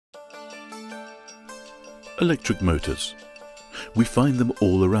Electric motors. We find them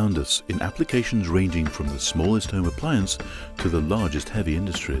all around us in applications ranging from the smallest home appliance to the largest heavy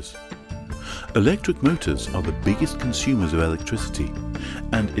industries. Electric motors are the biggest consumers of electricity,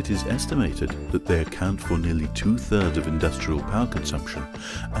 and it is estimated that they account for nearly 2/3 of industrial power consumption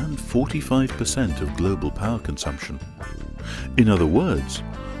and 45% of global power consumption. In other words,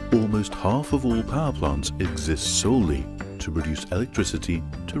 almost half of all power plants exist solely to produce electricity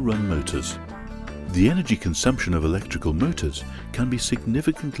to run motors. The energy consumption of electrical motors can be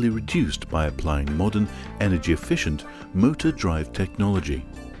significantly reduced by applying modern, energy-efficient motor drive technology.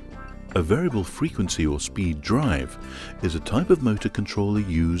 A variable frequency or speed drive is a type of motor controller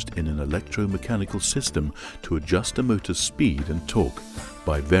used in an electromechanical system to adjust a motor's speed and torque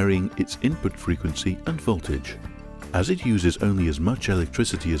by varying its input frequency and voltage. As it uses only as much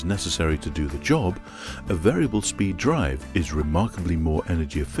electricity as necessary to do the job, a variable speed drive is remarkably more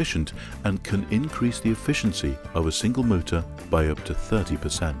energy efficient and can increase the efficiency of a single motor by up to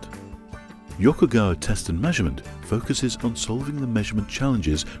 30%. Yokogawa Test&Measurement focuses on solving the measurement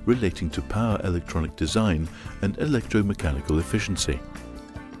challenges relating to power electronic design and electromechanical efficiency.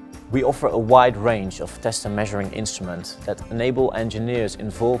 We offer a wide range of test and measuring instruments that enable engineers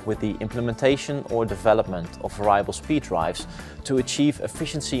involved with the implementation or development of variable speed drives to achieve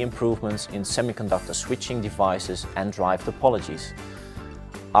efficiency improvements in semiconductor switching devices and drive topologies.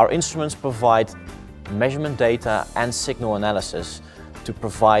 Our instruments provide measurement data and signal analysis to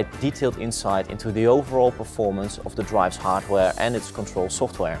provide detailed insight into the overall performance of the drive's hardware and its control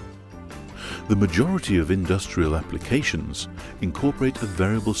software. The majority of industrial applications incorporate a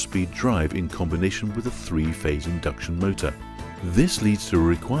variable speed drive in combination with a 3-phase induction motor. This leads to a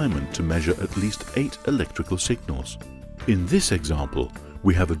requirement to measure at least 8 electrical signals. In this example,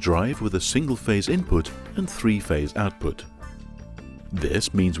 we have a drive with a single-phase input and 3-phase output.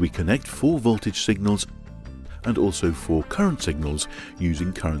 This means we connect 4 voltage signals and also 4 current signals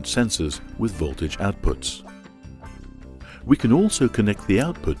using current sensors with voltage outputs. We can also connect the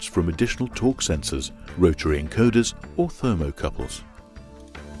outputs from additional torque sensors, rotary encoders or thermocouples.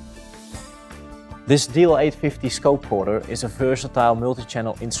 This DL850 ScopeCorder is a versatile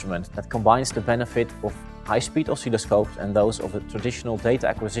multi-channel instrument that combines the benefit of high-speed oscilloscopes and those of a traditional data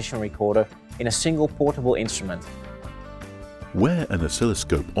acquisition recorder in a single portable instrument. Where an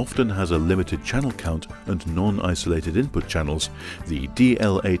oscilloscope often has a limited channel count and non-isolated input channels, the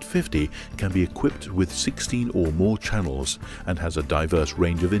DL850 can be equipped with 16 or more channels and has a diverse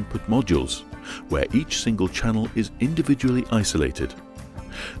range of input modules, where each single channel is individually isolated.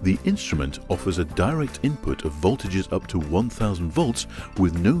 The instrument offers a direct input of voltages up to 1000 volts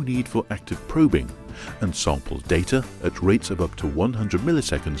with no need for active probing, and samples data at rates of up to 100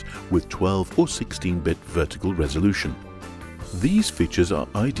 milliseconds with 12 or 16-bit vertical resolution. These features are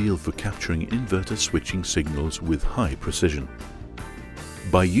ideal for capturing inverter switching signals with high precision.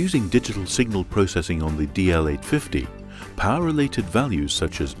 By using digital signal processing on the DL850, power-related values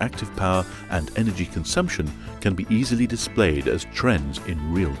such as active power and energy consumption can be easily displayed as trends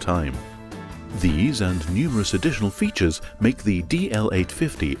in real time. These and numerous additional features make the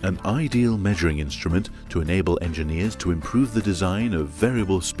DL850 an ideal measuring instrument to enable engineers to improve the design of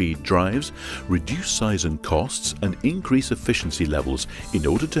variable speed drives, reduce size and costs, and increase efficiency levels in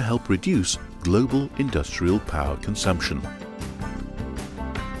order to help reduce global industrial power consumption.